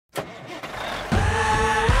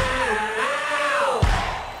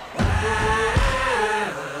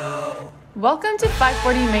Welcome to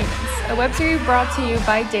 540 Maintenance, a web series brought to you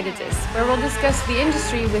by DataDis, where we'll discuss the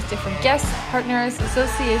industry with different guests, partners,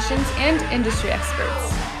 associations, and industry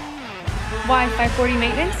experts. Why 540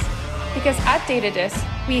 Maintenance? Because at DataDis,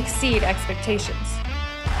 we exceed expectations.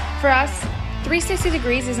 For us, 360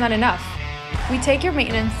 degrees is not enough. We take your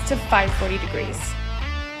maintenance to 540 degrees.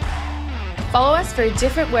 Follow us for a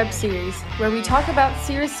different web series where we talk about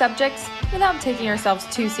serious subjects without taking ourselves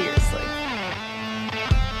too seriously.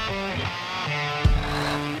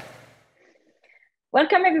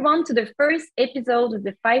 Welcome everyone to the first episode of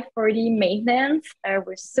the 540 Maintenance.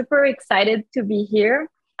 We're super excited to be here.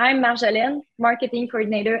 I'm Marjolaine, Marketing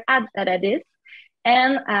Coordinator at DataDis,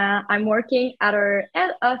 and I'm working at our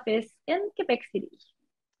head office in Quebec City.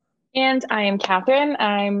 And I am Catherine.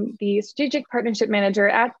 I'm the Strategic Partnership Manager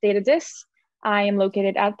at DataDis. I am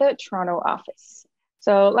located at the Toronto office.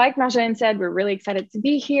 So like Marjolaine said, we're really excited to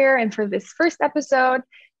be here. And for this first episode,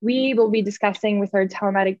 we will be discussing with our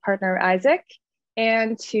telematic partner, Isaac.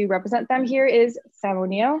 And to represent them here is Sam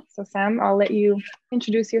O'Neill. So Sam, I'll let you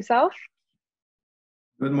introduce yourself.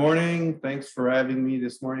 Good morning. Thanks for having me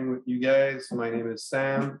this morning with you guys. My name is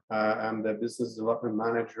Sam. I'm the Business Development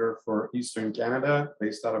Manager for Eastern Canada,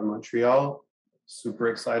 based out of Montreal. Super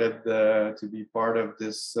excited to be part of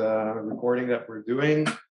this recording that we're doing.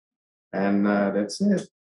 And that's it.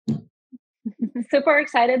 Super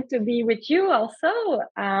excited to be with you also.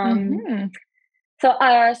 So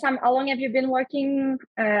Sam, how long have you been working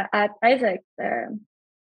at Isaac?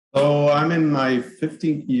 So I'm in my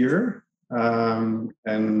 15th year. And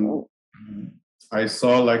I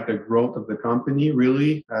saw like the growth of the company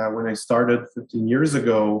really. When I started 15 years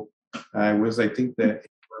ago, I was, I think, the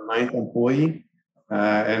 9th employee.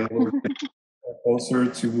 And we're closer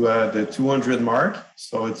to the 200 mark.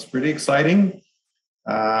 So it's pretty exciting.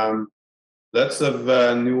 Lots of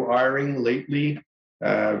new hiring lately.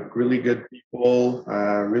 Really good people.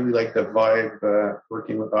 Really like the vibe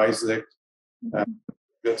working with Isaac.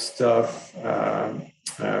 Good stuff.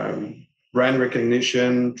 Brand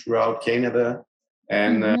recognition throughout Canada,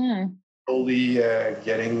 and slowly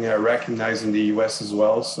getting recognized in the US as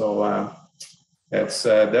well. So it's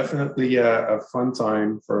definitely a fun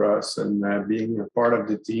time for us, and being a part of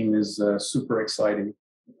the team is super exciting.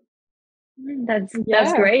 That's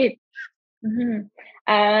great.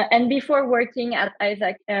 And before working at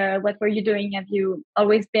Isaac, what were you doing? Have you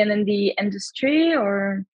always been in the industry,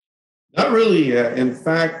 or? Not really. In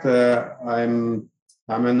fact, I'm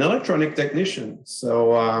an electronic technician.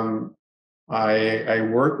 So I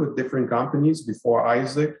work with different companies before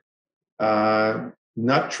Isaac,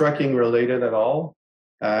 not trucking related at all.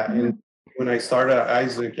 And when I started at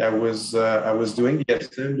Isaac, I was doing the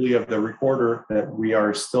assembly of the recorder that we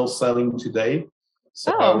are still selling today.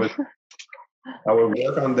 So I would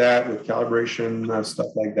work on that with calibration,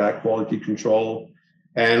 stuff like that, quality control.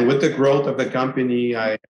 And with the growth of the company,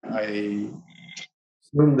 I assumed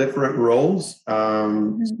different roles.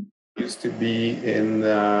 Used to be in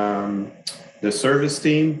the service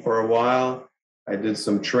team for a while. I did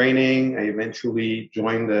some training. I eventually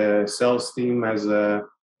joined the sales team as the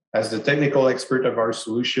technical expert of our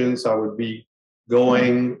solutions. I would be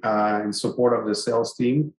going in support of the sales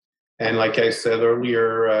team. And like I said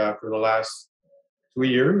earlier, for the last 2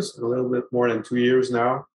 years, a little bit more than 2 years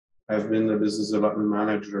now, I've been the business development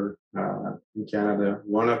manager in Canada,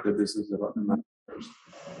 one of the business development managers.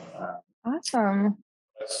 Awesome.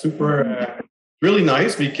 Super, really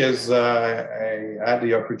nice because I had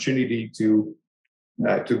the opportunity to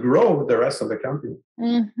grow with the rest of the company.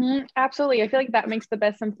 Absolutely. I feel like that makes the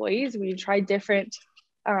best employees. We try different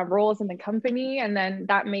roles in the company, and then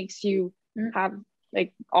that makes you have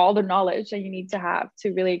like all the knowledge that you need to have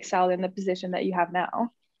to really excel in the position that you have now.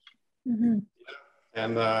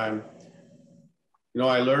 And I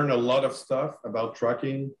learned a lot of stuff about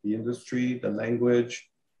trucking, the industry, the language,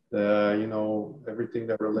 everything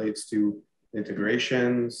that relates to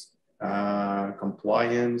integrations,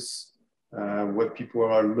 compliance, what people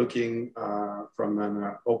are looking from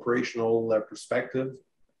an operational perspective.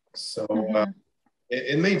 So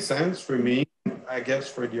it made sense for me, I guess,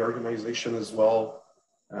 for the organization as well,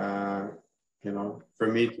 for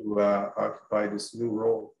me to occupy this new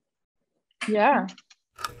role. Yeah.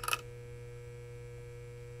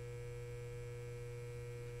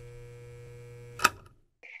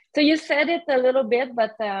 So you said it a little bit,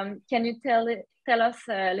 but can you tell us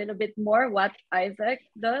a little bit more what Isaac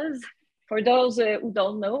does for those who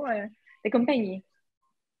don't know the company?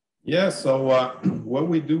 Yeah, so what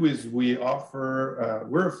we do is we offer,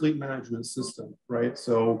 we're a fleet management system, right?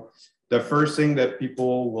 So the first thing that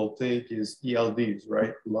people will think is ELDs,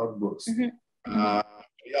 right? Logbooks.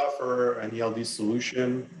 We offer an ELD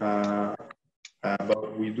solution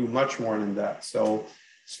but we do much more than that. So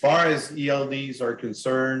as far as ELDs are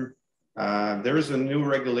concerned, there is a new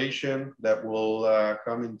regulation that will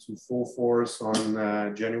come into full force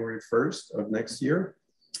on January 1st of next year.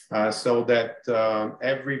 So that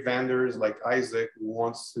every vendor like Isaac who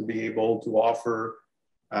wants to be able to offer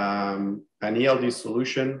an ELD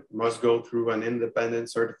solution must go through an independent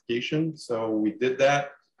certification. So we did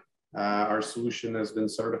that. Our solution has been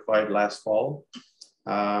certified last fall.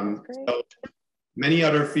 So many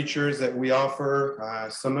other features that we offer,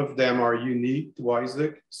 some of them are unique to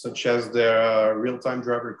Isaac, such as the real-time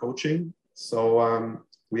driver coaching. So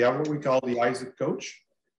we have what we call the Isaac Coach.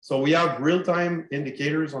 So we have real-time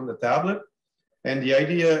indicators on the tablet. And the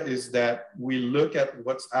idea is that we look at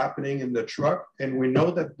what's happening in the truck, and we know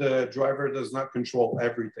that the driver does not control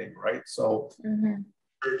everything, right? So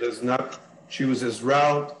does not choose his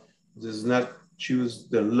route, does not choose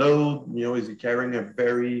the load, you know, is he carrying a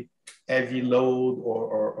very heavy load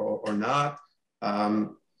or not?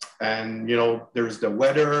 And, you know, there's the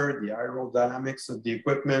weather, the aerodynamics of the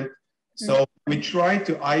equipment. So we try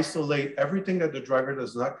to isolate everything that the driver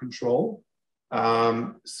does not control,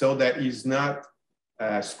 so that he's not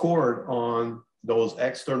scored on those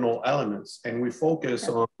external elements. And we focus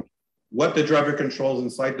on what the driver controls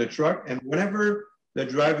inside the truck. And whenever the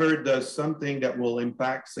driver does something that will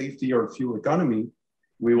impact safety or fuel economy,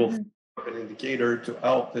 we will have an indicator to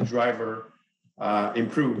help the driver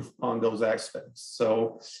improve on those aspects.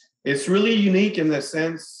 So it's really unique in the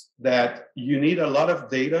sense that you need a lot of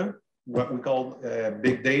data, what we call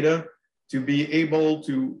big data, to be able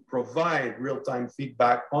to provide real-time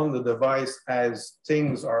feedback on the device as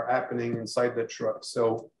things are happening inside the truck.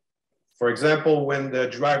 So for example, when the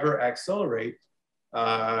driver accelerates,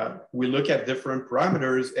 we look at different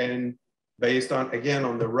parameters, and based on, again,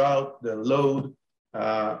 on the route, the load,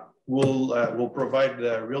 we'll provide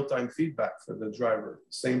the real-time feedback for the driver.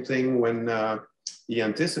 Same thing when he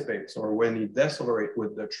anticipates, or when he decelerates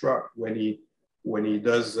with the truck, when he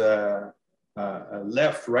does a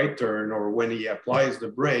left-right turn, or when he applies the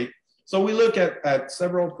brake. So we look at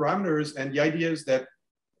several parameters, and the idea is that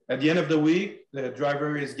at the end of the week, the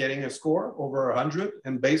driver is getting a score over 100,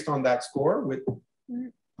 and based on that score, with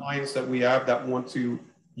clients that we have that want to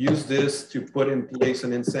use this to put in place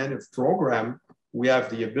an incentive program, we have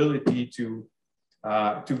the ability to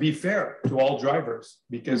be fair to all drivers,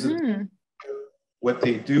 because what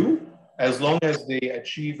they do, as long as they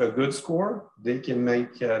achieve a good score, they can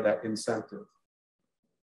make that incentive.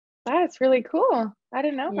 That's really cool. I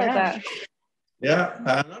didn't know about that.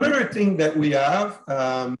 Yeah, another thing that we have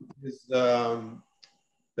is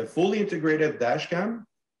the fully integrated dash cam.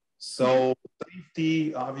 So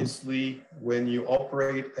safety, obviously, when you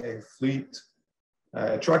operate a fleet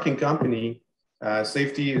trucking company,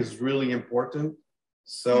 safety is really important.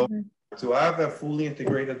 So to have a fully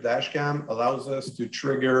integrated dash cam allows us to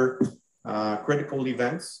trigger critical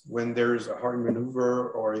events when there's a hard maneuver,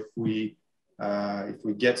 or if we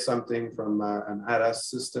get something from an ADAS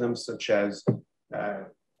system, such as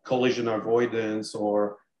collision avoidance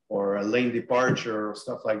or a lane departure or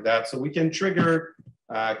stuff like that. So we can trigger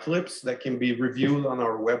clips that can be reviewed on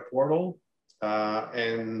our web portal.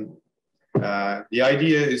 And the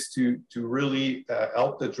idea is to really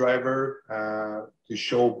help the driver to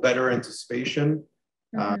show better anticipation.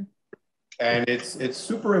 And it's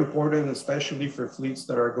super important, especially for fleets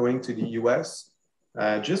that are going to the US.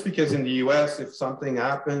 Just because in the US, if something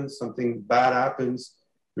happens, something bad happens,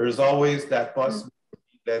 there's always that possibility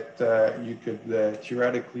that you could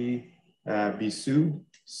theoretically be sued.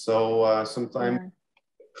 So sometimes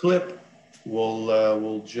clip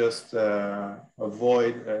will just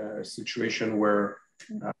avoid a situation where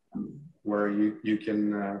you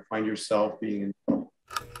can find yourself being in trouble.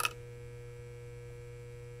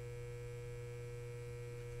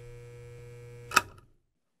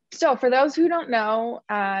 So for those who don't know,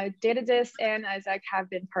 DataDis and Isaac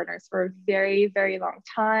have been partners for a very, very long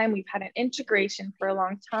time. We've had an integration for a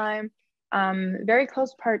long time. Very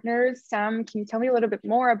close partners. Sam, can you tell me a little bit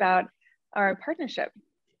more about our partnership?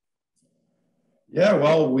 Yeah,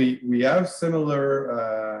 well, we have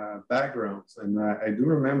similar backgrounds. And I do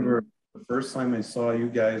remember the first time I saw you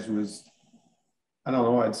guys was, I don't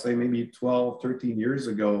know, I'd say maybe 12, 13 years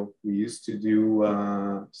ago. We used to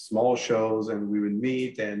do small shows, and we would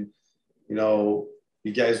meet, and, you know,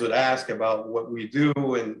 you guys would ask about what we do,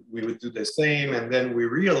 and we would do the same. And then we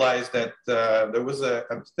realized that there was a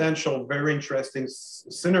potential very interesting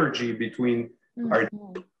synergy between our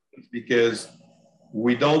teams, because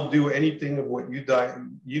we don't do anything of what you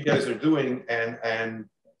guys are doing, and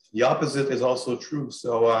the opposite is also true.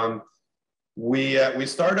 So we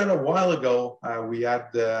started a while ago. We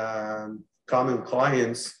had common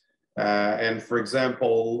clients. And for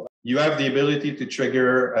example, you have the ability to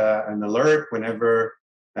trigger an alert whenever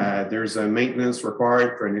there's a maintenance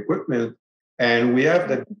required for an equipment. And we have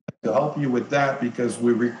that to help you with that because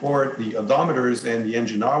we record the odometers and the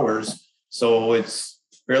engine hours. So it's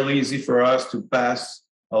fairly easy for us to pass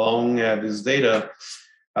along this data.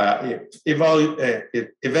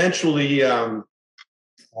 It eventually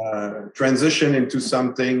transition into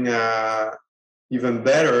something even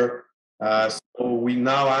better. So we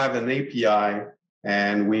now have an API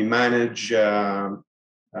and we manage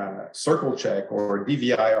circle check or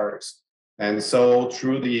DVIRs. And so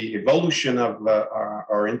through the evolution of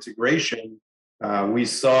our integration, we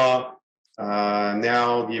saw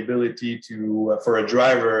now the ability to for a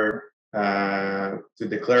driver to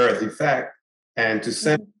declare a defect and to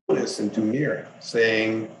send notice into MIR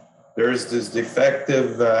saying there's this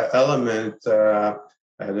defective element.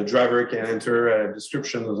 The driver can enter a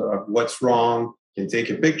description of what's wrong, can take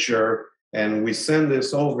a picture, and we send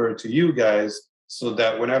this over to you guys so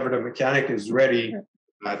that whenever the mechanic is ready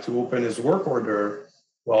to open his work order,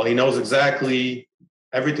 well, he knows exactly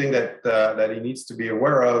everything that he needs to be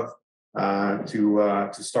aware of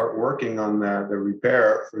to start working on the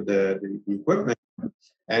repair for the equipment.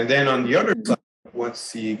 And then on the other side,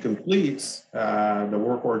 once he completes the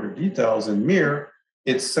work order details in MIR,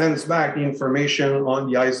 it sends back the information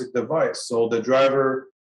on the Isaac device. So the driver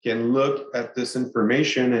can look at this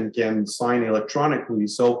information and can sign electronically.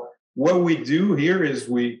 So what we do here is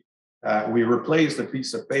we replace the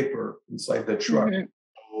piece of paper inside the truck.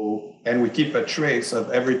 So, and we keep a trace of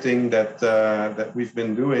everything that we've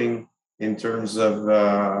been doing in terms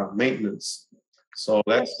of maintenance. So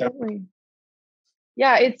that's definitely.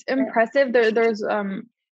 Yeah, it's impressive. There's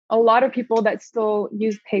a lot of people that still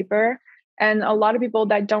use paper and a lot of people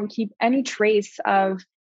that don't keep any trace of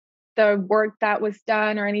the work that was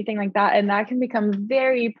done or anything like that. And that can become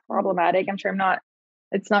very problematic. I'm sure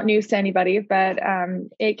it's not news to anybody, but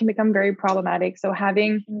it can become very problematic. So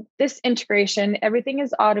having this integration, everything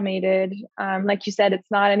is automated. Like you said, it's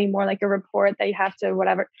not anymore like a report that you have to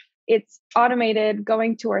whatever. It's automated,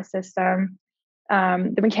 going to our system.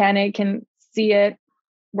 The mechanic can see it,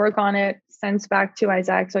 work on it, sends back to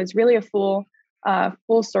Isaac. So it's really a full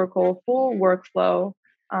circle, full workflow.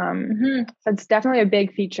 So it's definitely a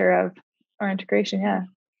big feature of our integration. Yeah.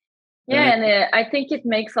 Yeah, and I think it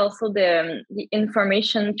makes also the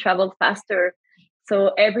information travel faster,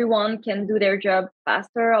 so everyone can do their job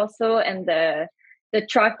faster also, and the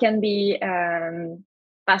truck can be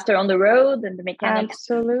faster on the road, and the mechanics.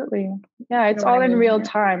 Absolutely, yeah, it's all in real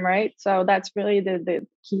time, right? So that's really the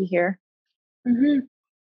key here. I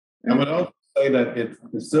would also say that it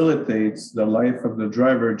facilitates the life of the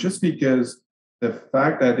driver just because the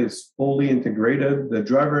fact that it's fully integrated, the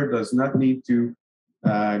driver does not need to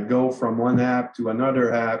go from one app to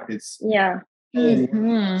another app. It's whoever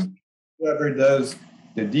does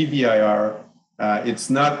the DVIR, it's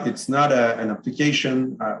not an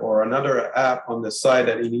application or another app on the side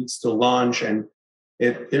that he needs to launch, and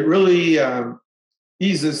it really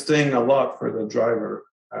eases things a lot for the driver.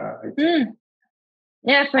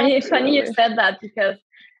 Yeah, funny you said that because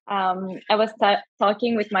I was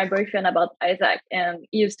talking with my boyfriend about Isaac, and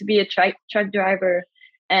he used to be a truck driver.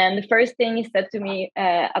 And the first thing he said to me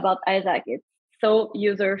about Isaac, it's so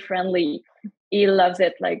user-friendly. He loves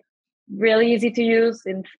it, like really easy to use,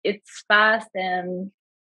 and it's fast, and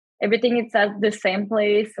everything it's at the same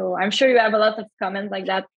place. So I'm sure you have a lot of comments like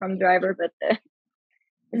that from driver, but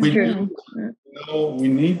it's true. We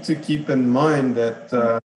need to keep in mind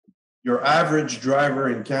that your average driver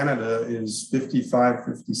in Canada is 55,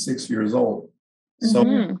 56 years old.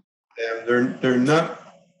 So they're not,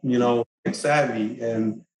 savvy.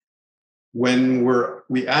 And when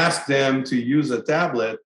we ask them to use a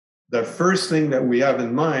tablet, the first thing that we have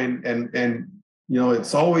in mind, and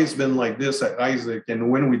it's always been like this at Isaac,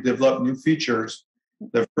 and when we develop new features,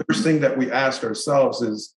 the first thing that we ask ourselves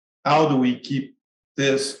is, how do we keep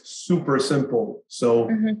this super simple? So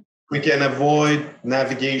we can avoid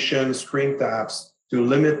navigation, screen taps. To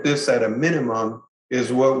limit this at a minimum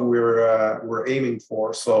is what we're aiming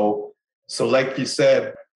for. So like you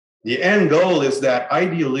said, the end goal is that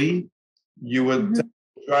ideally you would tell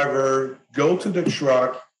the driver, go to the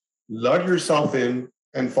truck, log yourself in,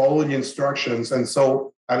 and follow the instructions. And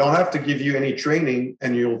so I don't have to give you any training,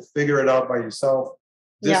 and you'll figure it out by yourself.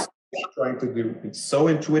 This is what I'm trying to do. It's so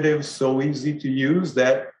intuitive, so easy to use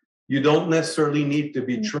that you don't necessarily need to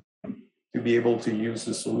be trained to be able to use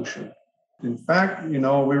the solution. In fact, we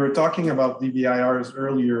were talking about DVIRs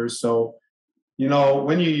earlier. So,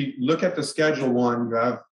 when you look at the Schedule 1, you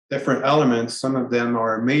have different elements. Some of them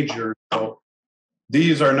are major. So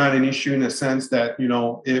these are not an issue in a sense that, you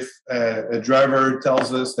know, if a driver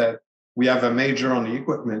tells us that we have a major on the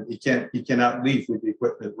equipment, he cannot leave with the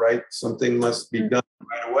equipment, right? Something must be done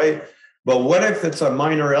right away. But what if it's a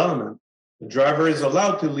minor element? The driver is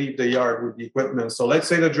allowed to leave the yard with the equipment. So let's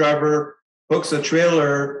say the driver hooks a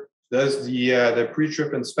trailer, does the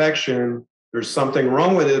pre-trip inspection. There's something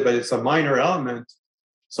wrong with it, but it's a minor element.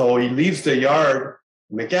 So he leaves the yard.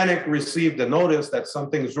 The mechanic received the notice that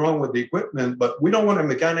something's wrong with the equipment, but we don't want a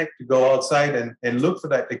mechanic to go outside and look for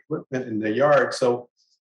that equipment in the yard. So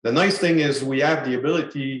the nice thing is we have the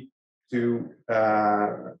ability to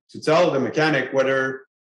tell the mechanic whether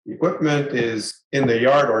the equipment is in the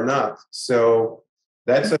yard or not. So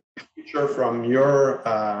that's a feature from your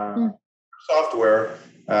software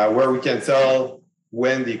where we can tell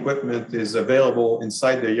when the equipment is available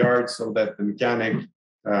inside the yard, so that the mechanic,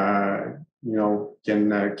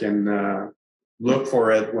 can look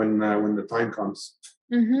for it when the time comes.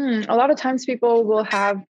 A lot of times people will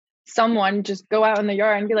have someone just go out in the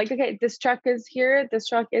yard and be like, okay, this truck is here, this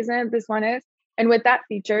truck isn't, this one is. And with that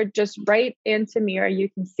feature, just right into MIR, you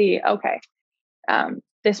can see, okay,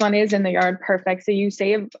 this one is in the yard, perfect. So you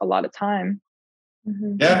save a lot of time.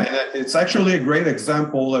 Yeah, and it's actually a great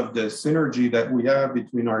example of the synergy that we have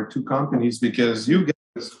between our two companies, because you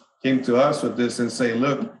guys came to us with this and say,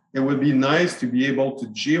 look, it would be nice to be able to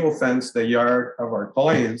geofence the yard of our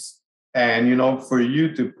clients, and for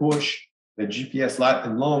you to push the GPS lat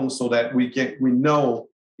and long so that we know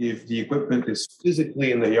if the equipment is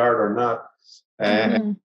physically in the yard or not.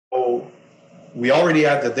 And so we already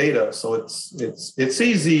have the data, so it's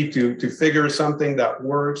easy to figure something that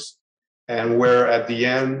works, and where at the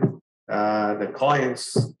end the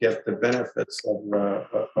clients get the benefits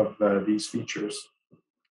of these features.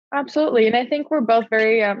 Absolutely. And I think we're both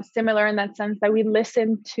very similar in that sense that we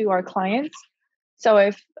listen to our clients. So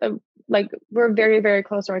if we're very, very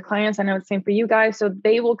close to our clients, I know it's the same for you guys. So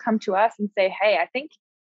they will come to us and say, hey, I think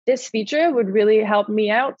this feature would really help me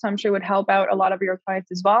out. So I'm sure it would help out a lot of your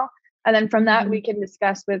clients as well. And then from that, we can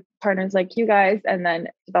discuss with partners like you guys and then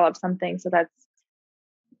develop something. So that's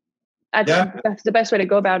the best way to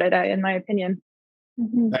go about it, in my opinion.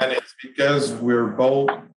 And it's because we're both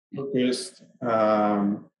focused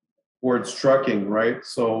towards trucking, right?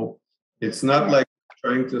 So it's not like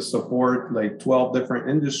trying to support like 12 different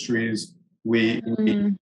industries. We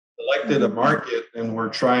selected a market and we're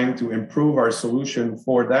trying to improve our solution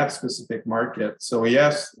for that specific market. So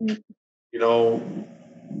yes,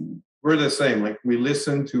 we're the same. Like, we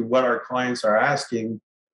listen to what our clients are asking,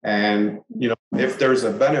 and if there's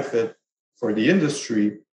a benefit for the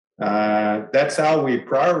industry, that's how we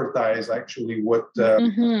prioritize actually what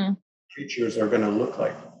features are going to look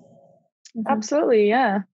like. Absolutely,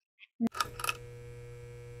 yeah.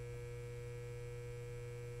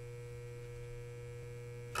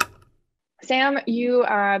 Sam, you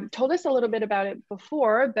told us a little bit about it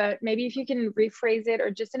before, but maybe if you can rephrase it, or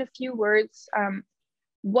just in a few words,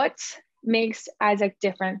 what makes Isaac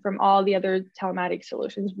different from all the other telematics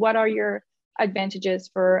solutions? What are your advantages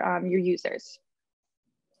for your users?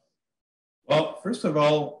 Well, first of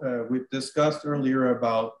all, we've discussed earlier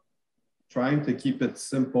about trying to keep it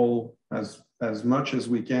simple as much as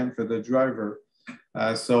we can for the driver.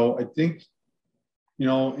 So I think, in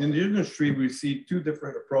the industry, we see two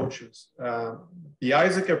different approaches. The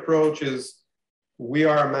Isaac approach is, we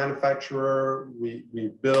are a manufacturer, we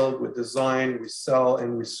build, we design, we sell,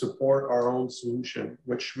 and we support our own solution,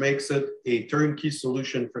 which makes it a turnkey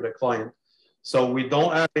solution for the client. So we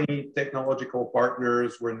don't have any technological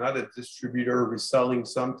partners. We're not a distributor reselling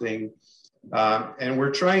something. And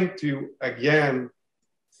we're trying to, again,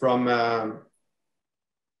 from a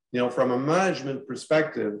management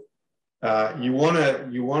perspective, you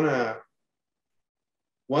wanna,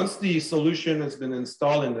 once the solution has been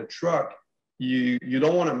installed in the truck, you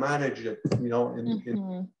don't want to manage it,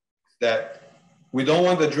 in that we don't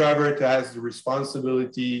want the driver to have the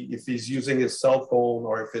responsibility if he's using his cell phone,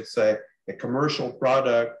 or if it's a commercial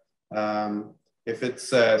product, if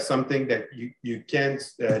it's something that you can't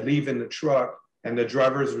leave in the truck and the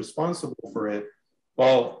driver is responsible for it.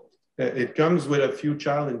 Well, it comes with a few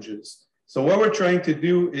challenges. So what we're trying to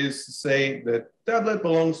do is to say that tablet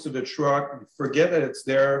belongs to the truck, forget that it's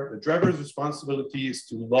there. The driver's responsibility is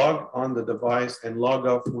to log on the device and log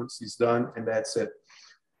off once he's done, and that's it.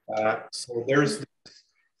 So there's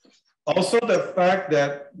also the fact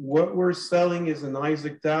that what we're selling is an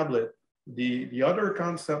Isaac tablet. The other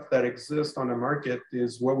concept that exists on the market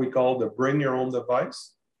is what we call the bring your own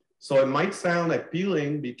device. So it might sound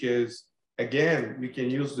appealing because, again, we can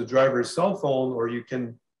use the driver's cell phone, or you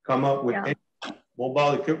can come up with any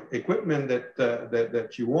mobile equipment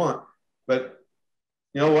that you want. But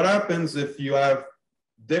what happens if you have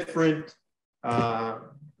different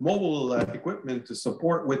mobile equipment to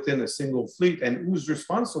support within a single fleet, and who's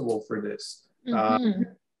responsible for this?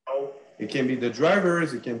 It can be the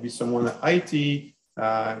drivers, it can be someone at IT,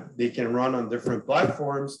 they can run on different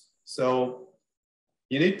platforms. So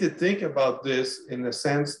you need to think about this in the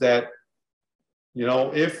sense that,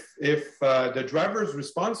 if the driver is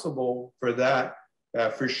responsible for that,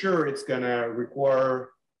 for sure it's going to require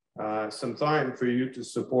some time for you to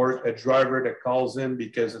support a driver that calls in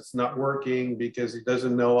because it's not working, because he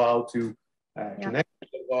doesn't know how to connect the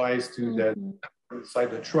device to the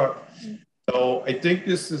inside the truck. So I think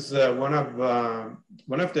this is one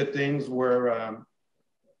of the things where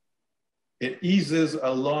it eases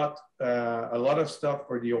a lot of stuff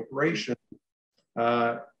for the operation.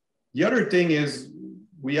 The other thing is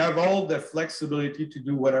we have all the flexibility to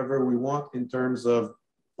do whatever we want in terms of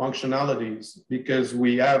functionalities, because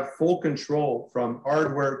we have full control from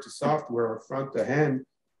hardware to software or front to end.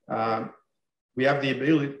 We have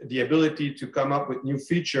the ability to come up with new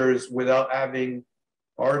features without having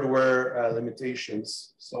hardware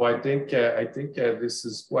limitations. So I think this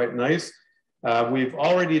is quite nice. We've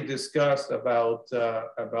already discussed about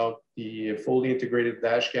the fully integrated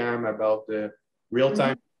dash cam, about the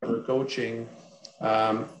real-time coaching.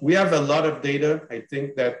 We have a lot of data. I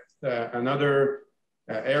think that another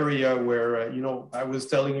area where, I was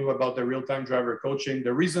telling you about the real-time driver coaching.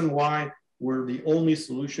 The reason why we're the only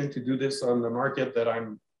solution to do this on the market that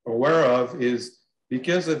I'm aware of is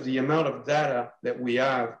because of the amount of data that we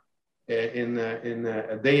have in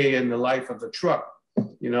a day in the life of the truck.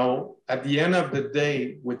 At the end of the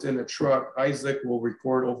day, within a truck, Isaac will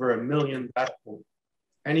record over 1 million data points.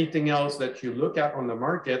 Anything else that you look at on the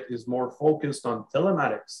market is more focused on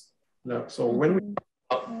telematics. So when we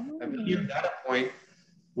talk about 1 million data point,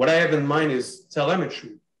 what I have in mind is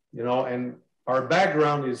telemetry, and our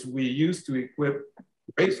background is we used to equip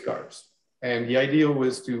race cars. And the idea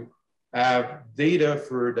was to have data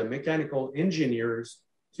for the mechanical engineers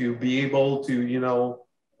to be able to,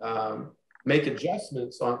 make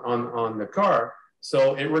adjustments on the car.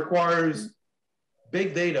 So it requires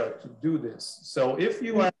big data to do this. So if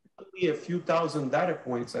you have only a few thousand data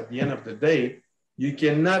points at the end of the day, you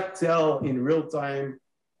cannot tell in real time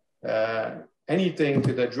anything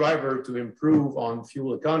to the driver to improve on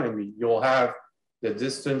fuel economy. You'll have the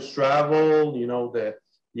distance travel,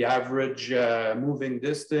 the average moving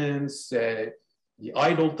distance, the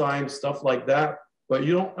idle time, stuff like that. But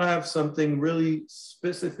you don't have something really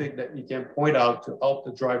specific that you can point out to help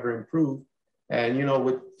the driver improve. And,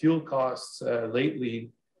 with fuel costs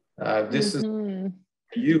lately, this is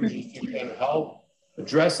huge. If you can help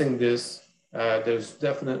addressing this, there's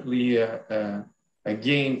definitely a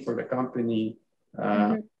gain for the company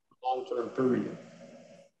long-term period.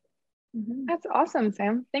 That's awesome,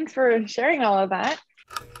 Sam. Thanks for sharing all of that.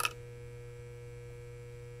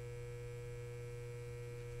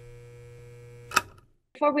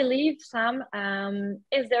 Before we leave, Sam,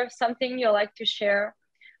 is there something you'd like to share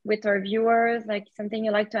with our viewers, like something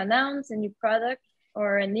you'd like to announce, a new product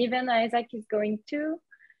or an event Isaac is going to?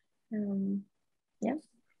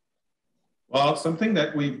 Well, something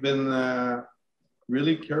that we've been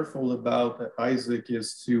really careful about at Isaac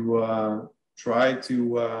is to try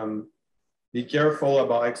to be careful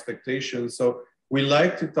about expectations. So we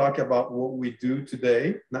like to talk about what we do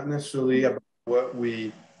today, not necessarily about what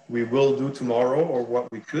we will do tomorrow or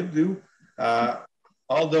what we could do.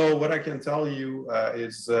 Although what I can tell you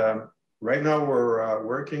is right now we're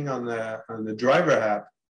working on the driver app.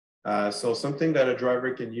 So something that a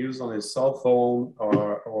driver can use on his cell phone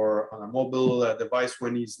or on a mobile device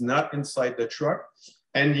when he's not inside the truck.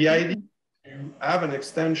 And the idea is to have an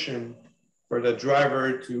extension for the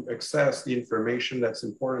driver to access the information that's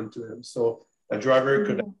important to him. So a driver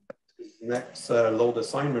could next load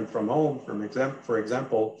assignment from home, for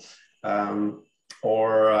example,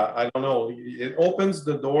 or I don't know, it opens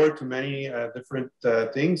the door to many different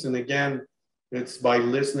things. And again, it's by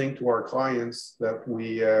listening to our clients that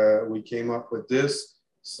we came up with this.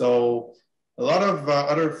 So a lot of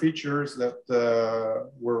other features that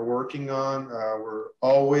we're working on, we're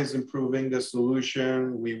always improving the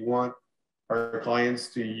solution. We want our clients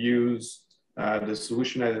to use the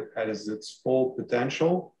solution at its full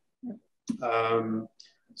potential.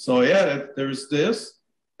 So yeah, there's this.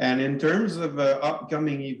 And in terms of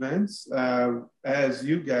upcoming events, as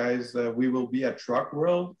you guys, we will be at Truck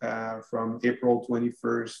World from April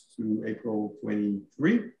 21st to April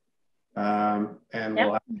 23. And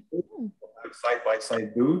we'll have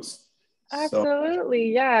side-by-side booths.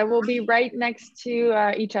 Absolutely, yeah, we'll be right next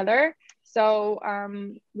to each other. So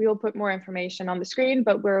we will put more information on the screen,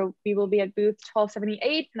 but we will be at booth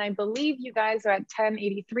 1278, and I believe you guys are at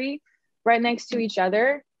 1083, right next to each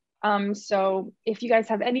other. So if you guys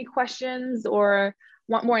have any questions or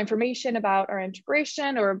want more information about our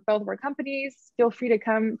integration or both of our companies, feel free to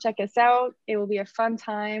come check us out. It will be a fun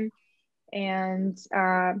time. And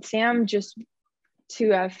Sam, just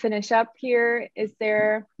to finish up here,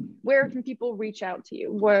 where can people reach out to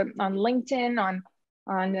you? What, on LinkedIn, on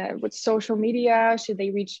what social media? Should they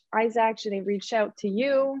reach Isaac? Should they reach out to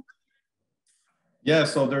you? Yeah,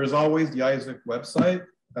 so there's always the Isaac website.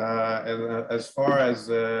 And as far as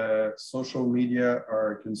social media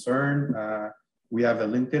are concerned, we have a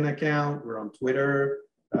LinkedIn account, we're on Twitter,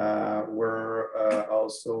 we're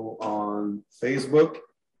also on Facebook.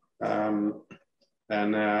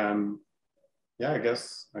 Yeah, I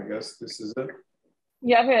guess this is it.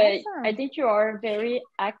 You have I think you are very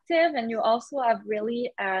active, and you also have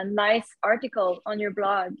really nice articles on your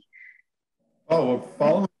blog. Oh, we're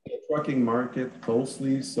following the trucking market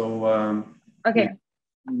closely, so okay,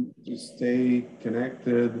 to stay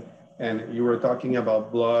connected. And you were talking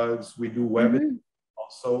about blogs. We do webinars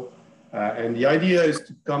also, and the idea is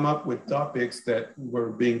to come up with topics that we're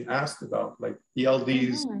being asked about, like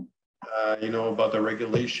ELDs. You know, about the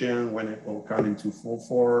regulation, when it will come into full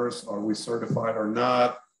force, are we certified or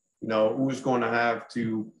not? You know, who's going to have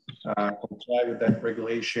to comply with that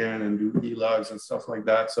regulation and do e-logs and stuff like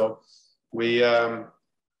that. So we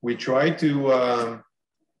try to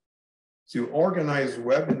organize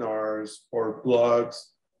webinars or blogs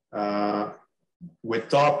with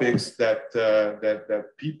topics that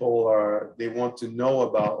people they want to know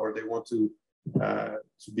about, or they want to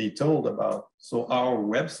be told about. So our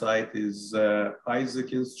website is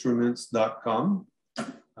isaacinstruments.com.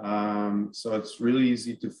 So it's really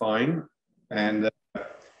easy to find, and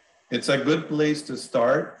it's a good place to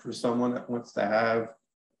start for someone that wants to have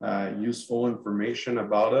useful information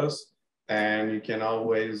about us. And you can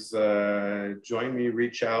always join me,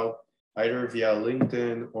 reach out either via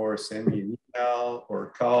LinkedIn or send me an email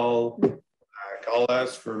or call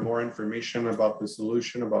us for more information about the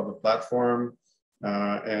solution, about the platform.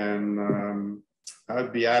 And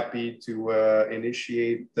I'd be happy to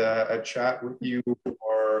initiate a chat with you,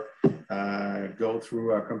 or go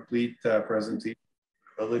through a complete presentation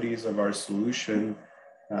abilities of our solution.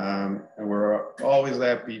 And we're always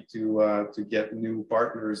happy to get new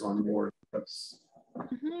partners on board with us.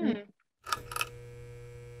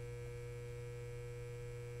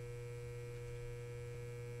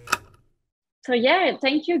 So yeah,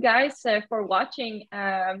 thank you guys for watching.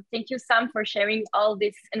 Thank you, Sam, for sharing all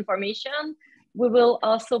this information. We will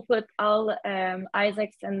also put all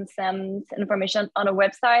Isaac's and Sam's information on our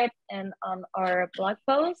website and on our blog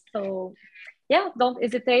post. So yeah, don't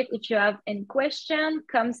hesitate. If you have any question,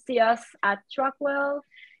 come see us at Truckwell,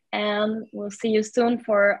 and we'll see you soon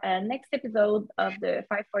for next episode of the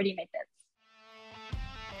 540 Method.